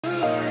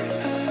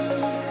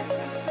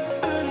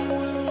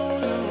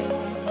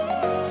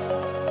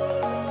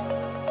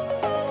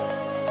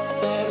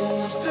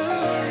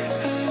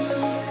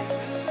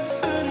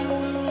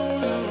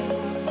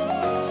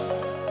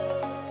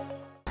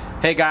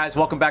Hey guys,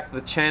 welcome back to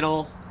the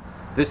channel.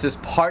 This is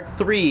part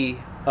 3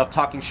 of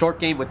Talking Short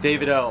Game with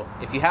David O.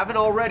 If you haven't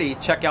already,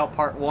 check out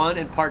part 1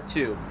 and part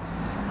 2.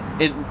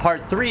 In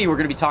part 3, we're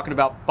going to be talking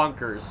about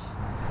bunkers.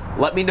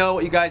 Let me know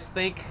what you guys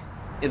think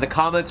in the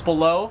comments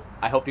below.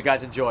 I hope you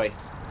guys enjoy.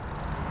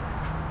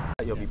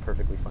 You'll be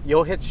perfectly fine.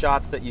 You'll hit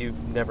shots that you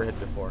never hit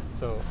before.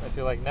 So I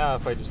feel like now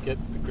if I just get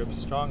the grip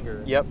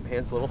stronger. Yep,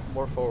 hands a little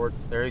more forward.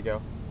 There you go.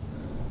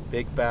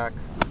 Big back.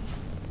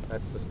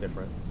 That's just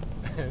different.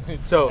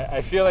 So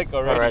I feel like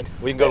already. All right,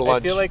 we can go to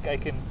lunch. I feel like I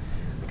can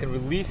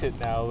release it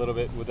now a little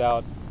bit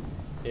without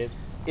it.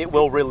 It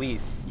will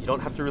release. You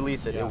don't have to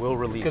release it. Yeah. It will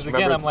release. Because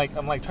again, I'm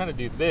like trying to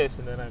do this,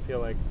 and then I feel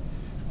like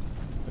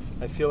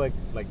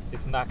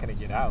it's not gonna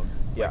get out.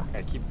 Yeah. Like,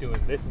 I keep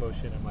doing this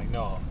motion. I'm like,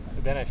 no.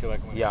 But then I feel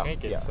like I'm gonna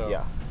shank it.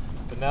 Yeah.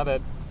 But now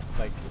that,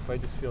 like, if I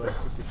just feel like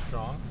super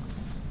strong,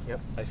 yep.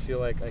 I feel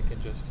like I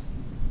can just.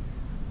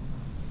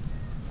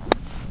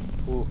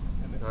 Ooh,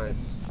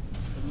 nice.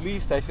 At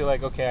least I feel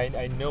like, okay,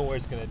 I know where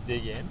it's going to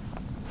dig in.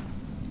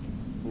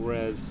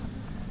 Whereas,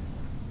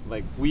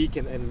 like, weak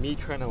and me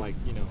trying to, like,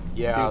 you know,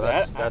 do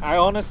that. I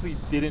honestly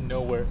didn't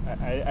know where,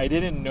 I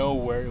didn't know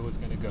where it was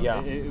going to go.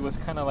 Yeah. It was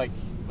kind of like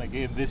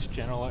in this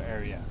general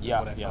area. Yeah,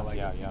 what I felt like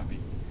it was going to be.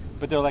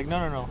 But they're like,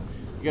 no.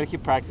 You got to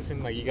keep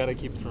practicing. Like, you got to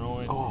keep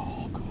throwing.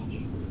 Oh,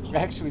 gosh.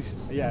 Actually,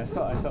 yeah, I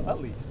saw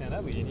Utley, Stan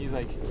Utley, and he's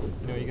like,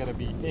 you know, you got to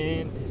be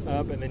in,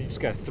 up, and then you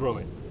just got to throw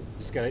it.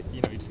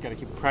 You just gotta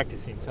keep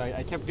practicing. So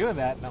I kept doing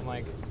that, and I'm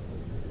like,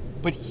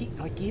 but he,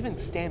 like, even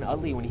Stan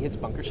Utley, when he hits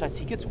bunker shots,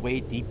 he gets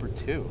way deeper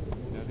too.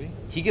 Does he?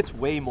 He gets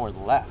way more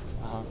left.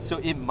 So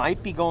it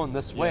might be going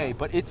this way,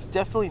 but it's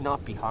definitely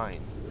not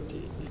behind.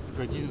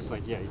 But Jesus is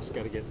like, yeah, you just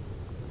gotta get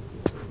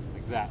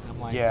like that. And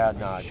I'm like, yeah,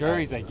 no. Sure,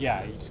 he's like,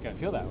 yeah, you just gotta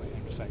feel that way.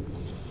 I'm just like,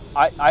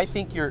 I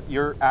think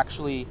you're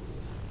actually,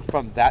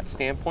 from that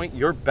standpoint,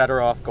 you're better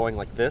off going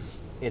like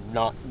this and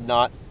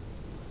not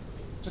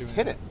just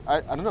hit it.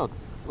 I don't know.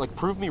 Like,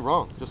 prove me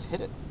wrong. Just hit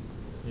it.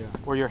 Yeah.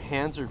 Where your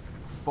hands are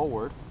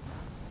forward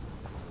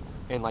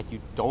and, like, you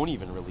don't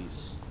even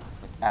release,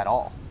 like, at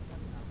all.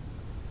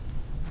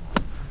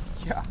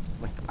 Yeah.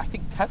 Like, I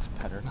think that's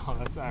better. No,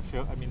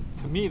 I mean,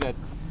 to me, that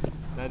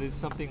is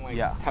something, like,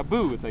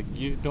 taboo. It's like,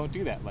 you don't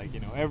do that. Like, you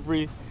know,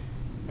 every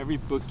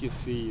book you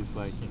see is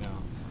like, you know,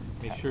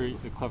 make sure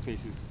the club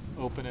face is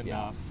open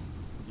enough.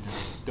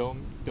 You know,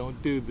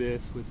 don't do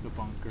this with the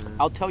bunker.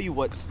 I'll tell you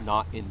what's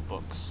not in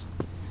books.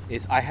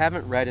 Is I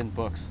haven't read in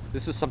books.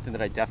 This is something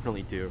that I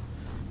definitely do.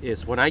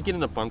 Is when I get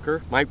in a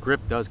bunker, my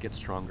grip does get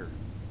stronger.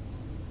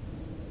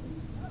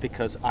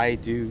 Because I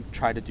do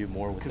try to do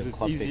more with the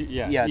club face.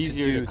 Yeah,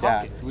 easier to do to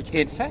that. It, which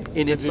makes sense.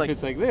 And it's like, if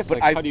it's like this, but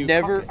like, how do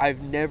you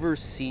I've never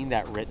seen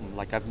that written.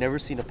 Like, I've never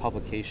seen a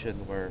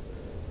publication where,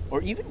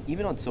 or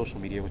even on social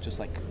media, which is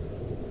like,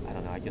 I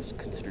don't know, I guess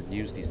considered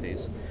news these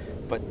days.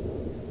 But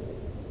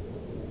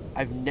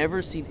I've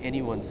never seen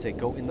anyone say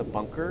go in the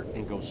bunker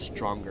and go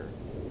stronger.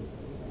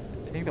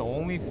 I think the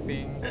only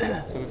thing,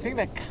 so the thing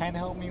that kind of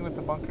helped me with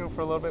the bunker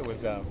for a little bit was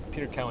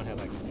Peter Cowan had,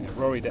 like, you know,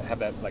 Rory had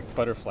that, like,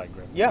 butterfly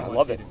grip. Yeah, I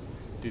love it.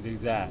 To do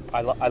that. I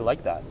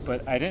like that.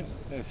 But I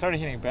started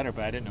hitting better,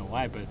 but I didn't know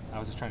why, but I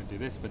was just trying to do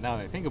this. But now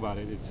that I think about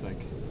it, it's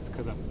like, it's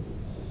because I'm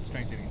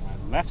strengthening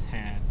my left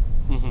hand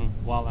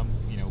while I'm,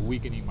 you know,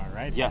 weakening my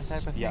right hand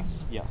type of thing.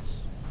 Yes.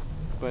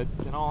 But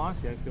in all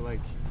honesty, I feel like,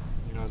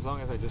 you know, as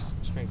long as I just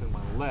strengthen my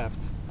left,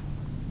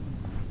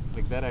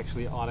 like, that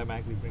actually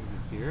automatically brings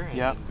it here. And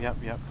Yep.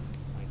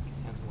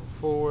 Hands more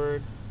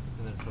forward,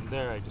 and then from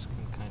there I just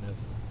can kind of.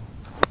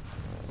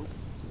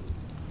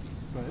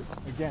 But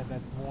again,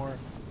 that's more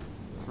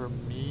for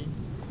me,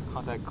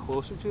 contact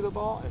closer to the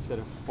ball instead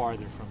of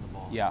farther from the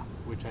ball. Yeah.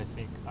 Which I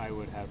think I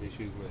would have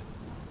issues with.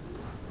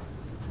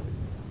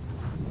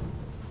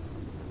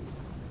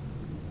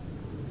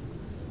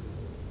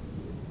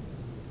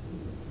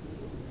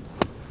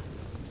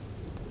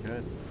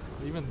 Good.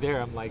 Even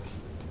there, I'm like,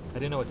 I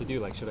didn't know what to do.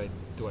 Like, do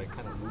I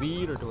kind of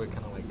lead or do I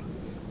kind of like?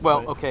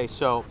 Well, okay,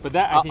 so but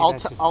that I think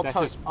I'll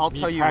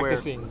tell you where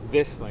practicing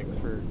this, like,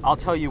 for. I'll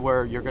tell you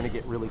where you're going to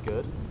get really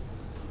good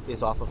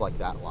is off of, like,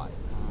 that line.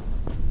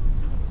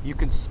 You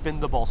can spin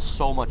the ball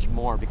so much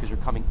more because you're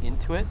coming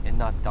into it and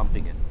not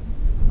dumping it.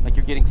 Like,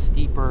 you're getting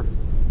steeper,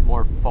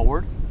 more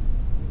forward.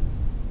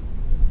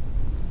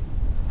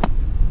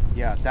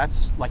 Yeah,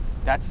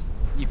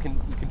 you can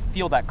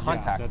feel that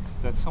contact. Yeah,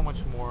 that's so much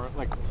more,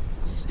 like,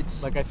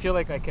 it's like I feel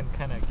like I can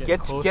kind of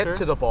get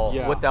to the ball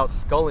without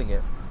sculling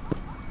it.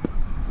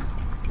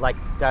 Like,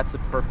 that's a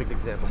perfect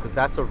example because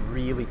that's a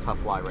really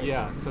tough lie right there.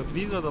 Yeah, so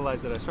these are the lies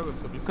that I struggle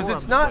with. So because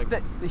it's not like,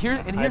 that here.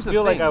 And here's the thing.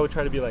 I feel like I would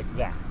try to be like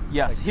that.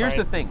 Yes. Like, here's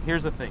the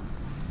thing.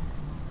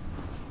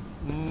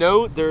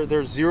 No,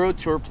 there's zero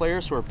tour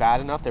players who are bad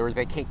enough that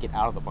they can't get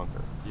out of the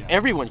bunker. Yeah.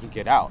 Everyone can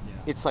get out.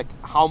 Yeah. It's like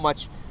how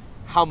much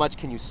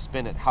can you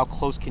spin it? How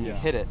close can you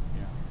hit it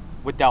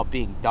without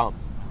being dumb,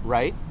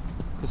 right?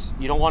 Because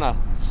you don't want to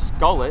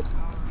skull it.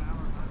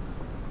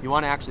 You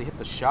want to actually hit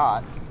the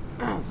shot.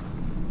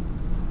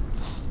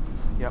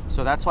 Yep.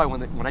 So that's why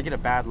when I get a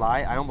bad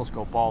lie, I almost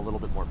go ball a little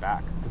bit more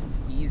back because it's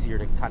easier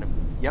to kind of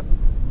get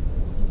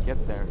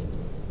there.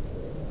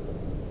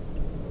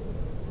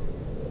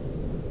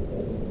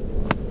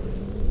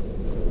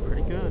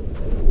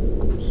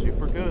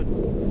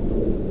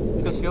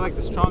 feel like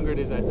the stronger it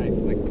is, I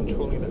like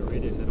controlling that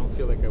radius. I don't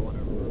feel like I want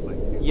to like.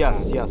 Do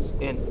Yes, that. yes.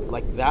 And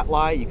like that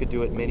lie, you could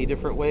do it many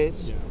different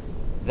ways. Yeah.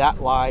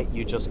 That lie,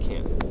 you just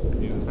can't.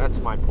 Yeah. That's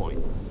my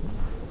point.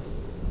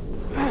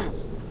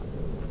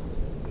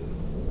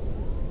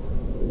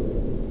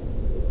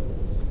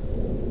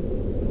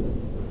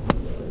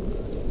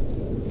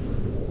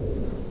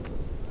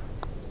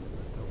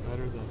 Still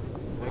better than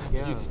Heck I'm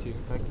yeah. used to.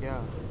 Heck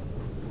yeah.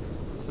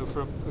 So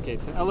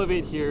to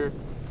elevate here,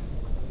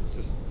 it's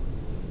just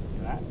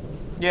that.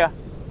 Yeah.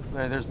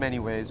 There's many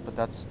ways, but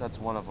that's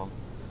one of them.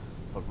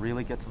 But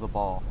really get to the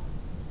ball.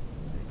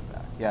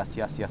 Yes,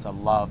 yes, yes. I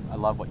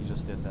love what you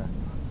just did there.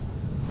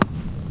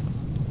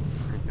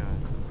 Pretty good.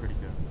 Pretty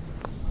good.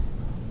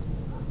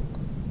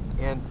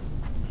 And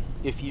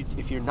if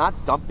you're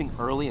not dumping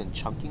early and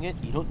chunking it,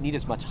 you don't need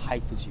as much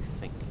height as you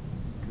think.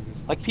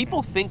 Like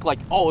people think like,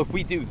 oh, if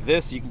we do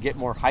this, you can get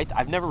more height.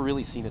 I've never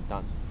really seen it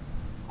done.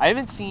 I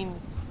haven't seen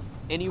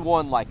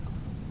anyone like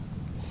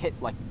hit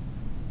like,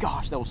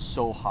 gosh, that was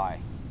so high.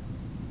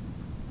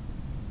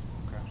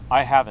 Okay.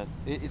 I haven't.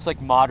 It's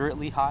like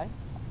moderately high.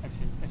 I've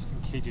seen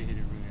KJ hit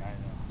it really high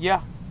though.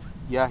 Yeah,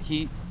 yeah.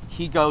 He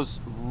goes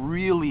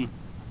really.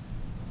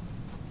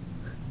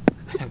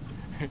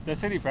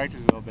 That's what he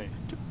practices all day.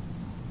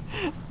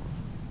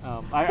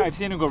 I've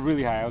seen him go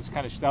really high. I was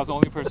kind of that was the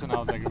only person I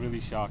was like really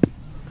shocked.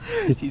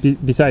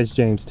 Besides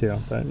James too,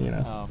 but you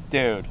know.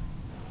 Dude,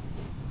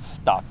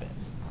 stop it.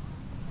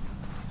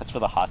 That's for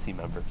the Hossie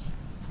members.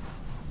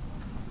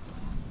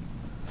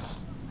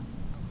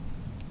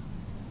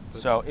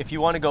 So if you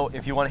want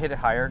to hit it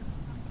higher,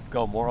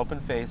 go more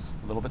open face,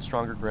 a little bit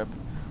stronger grip,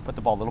 put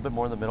the ball a little bit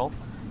more in the middle,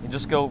 and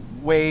just go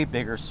way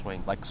bigger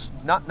swing. Like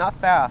not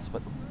fast,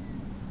 but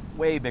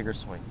way bigger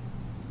swing.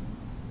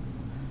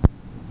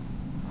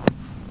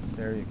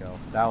 There you go.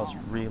 That was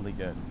really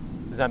good.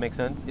 Does that make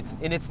sense?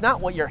 It's not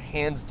what your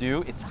hands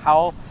do, it's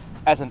how,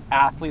 as an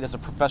athlete, as a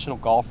professional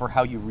golfer,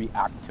 how you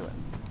react to it.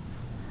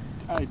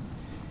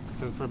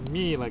 So for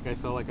me, like I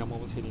felt like I'm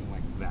almost hitting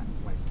like that,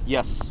 like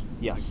Yes,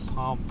 yes. like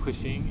palm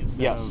pushing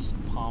instead of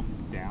palm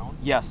down.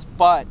 Yes,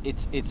 but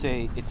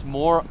it's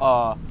more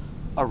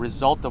a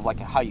result of like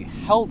how you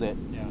held it,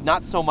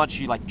 not so much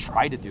you like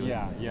try to do it.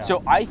 Yeah.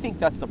 So I think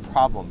that's the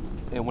problem.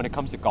 And when it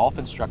comes to golf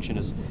instruction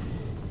is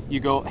you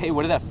go, hey,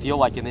 what did that feel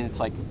like? And then it's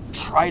like,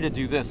 try to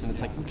do this. And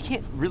it's like, you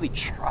can't really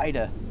try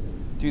to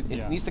do it.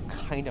 It needs to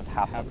kind of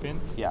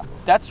happen. Yeah.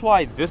 That's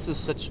why this is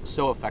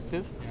so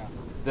effective.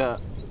 Yeah.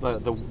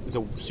 The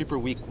super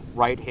weak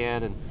right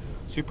hand and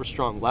super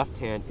strong left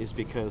hand is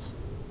because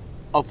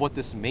of what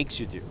this makes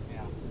you do.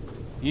 Yeah.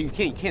 You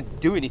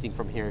can't do anything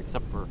from here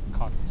except for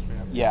Caught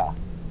straight up. yeah.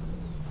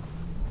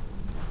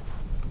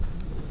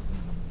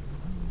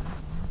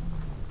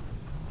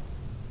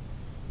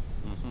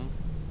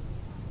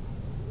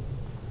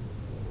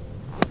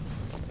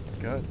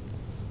 Good.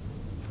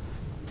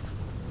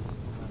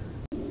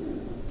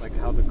 Like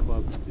how the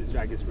club is,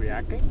 I guess,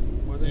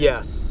 reacting more than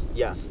Yes,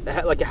 yes.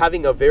 Like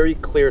having a very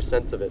clear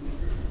sense of it.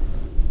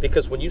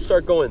 Because when you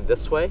start going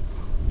this way,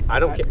 I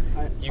don't care.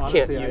 You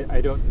honestly, can't.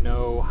 I don't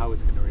know how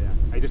it's going to react.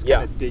 I just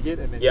kind of dig it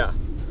and then just,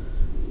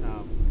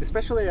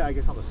 especially I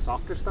guess on the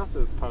softer stuff,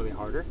 it's probably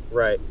harder.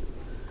 Right.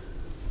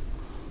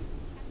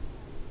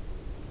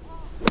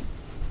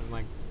 I'm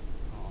like,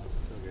 oh,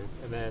 it's so good.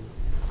 And then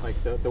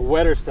like the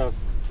wetter stuff,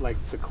 like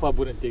the club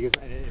wouldn't dig it,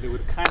 and it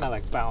would kind of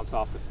like bounce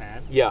off the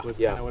sand. Yeah, was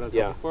yeah, kind of what I was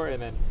yeah. looking for.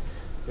 And then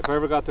if I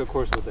ever got to a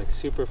course with like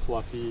super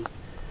fluffy,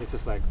 it's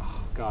just like,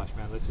 oh gosh,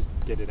 man, let's just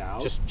get it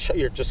out.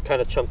 You're just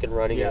kind of chunking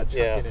running it.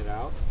 Chunking it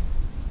out.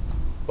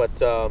 But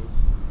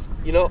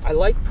you know, I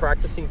like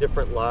practicing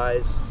different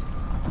lies.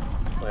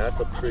 Well,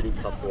 that's a pretty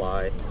tough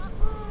lie.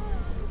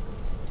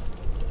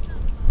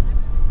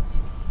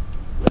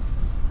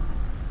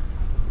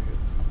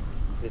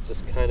 It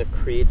just kind of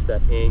creates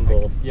that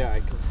angle. Yeah,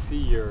 I can see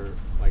your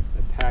like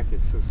attack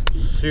is so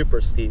steep. Super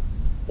steep.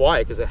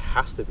 Why? Because it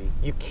has to be.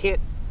 You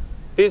can't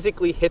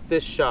physically hit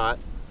this shot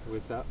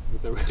With the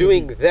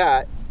doing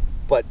that,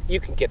 but you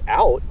can get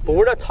out. But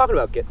we're not talking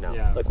about getting out.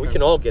 Yeah, like we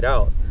can all get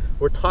out.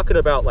 We're talking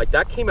about like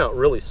that came out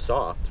really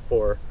soft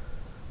for.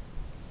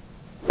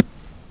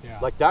 Yeah.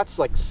 Like that's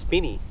like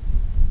spinny.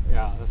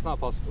 Yeah, that's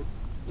not possible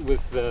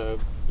with the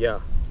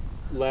Yeah.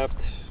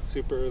 left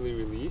super early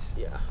release.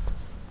 Yeah.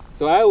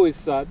 So I always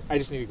thought I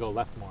just need to go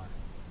left more.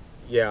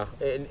 Yeah,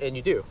 and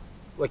you do.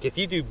 Like if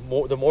you do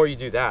more, the more you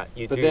do that,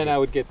 you do. But then I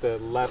would get the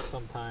left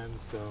sometimes,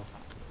 so.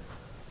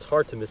 It's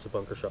hard to miss a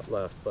bunker shot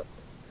left, but.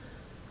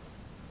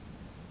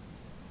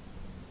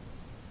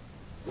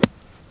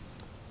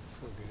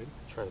 So good.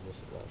 Try to miss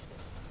it left.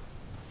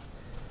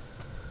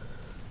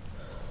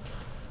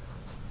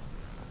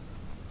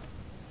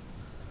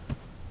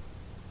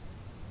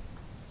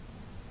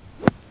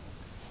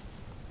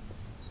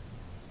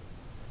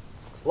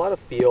 It's a lot of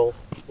feel,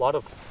 a lot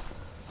of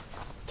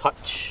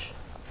touch.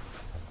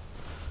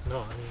 No,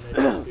 I mean, I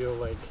just feel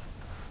like.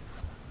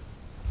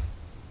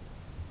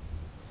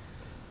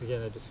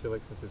 Again, I just feel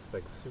like since it's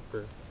like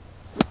super.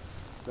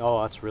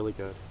 Oh, that's really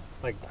good.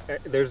 Like,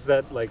 there's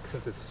that, like,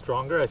 since it's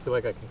stronger, I feel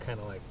like I can kind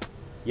of like.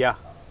 Yeah.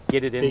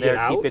 get it in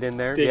there, keep it in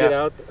there. Dig it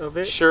out of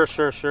it. Sure.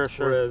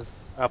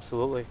 Whereas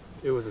absolutely,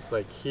 it was just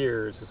like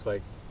here, it's just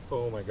like,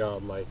 oh my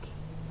god, like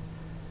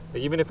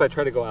even if I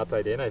try to go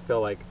outside in, I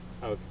felt like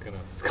I was gonna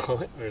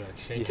skull it or like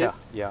shank it.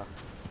 Yeah.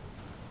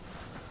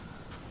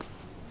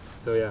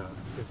 So yeah,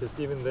 it's just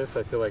even this.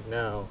 I feel like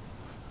now,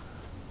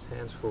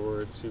 hands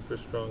forward, super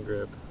strong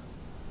grip.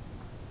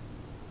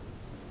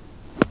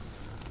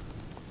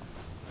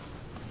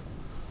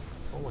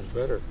 So much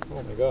better.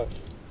 Oh my gosh.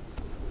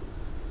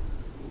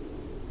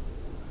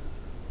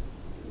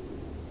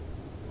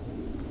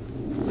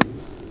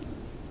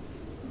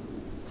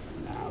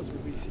 That was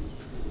releasy.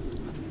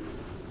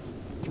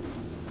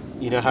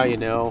 You know how you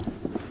know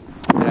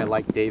that I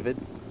like David?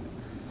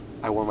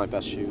 I wore my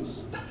best shoes.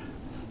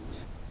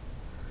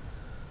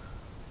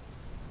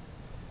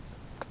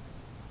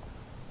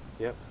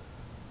 Yep.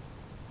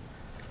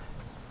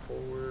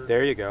 Forward.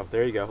 There you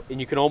go. And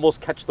you can almost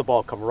catch the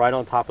ball, come right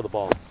on top of the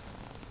ball.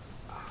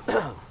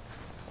 Oh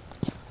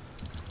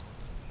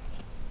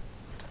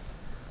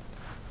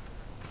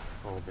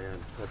man,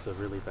 that's a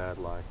really bad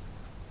lie.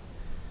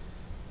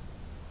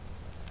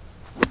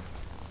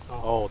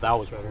 Oh, that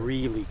was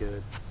really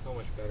good. So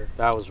much better.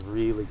 That was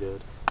really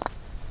good.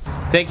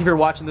 Thank you for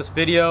watching this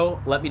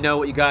video. Let me know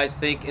what you guys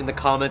think in the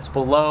comments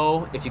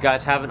below. If you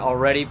guys haven't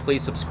already,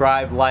 please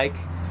subscribe, like,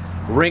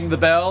 ring the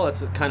bell.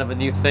 That's kind of a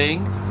new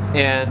thing.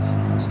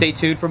 And stay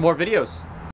tuned for more videos.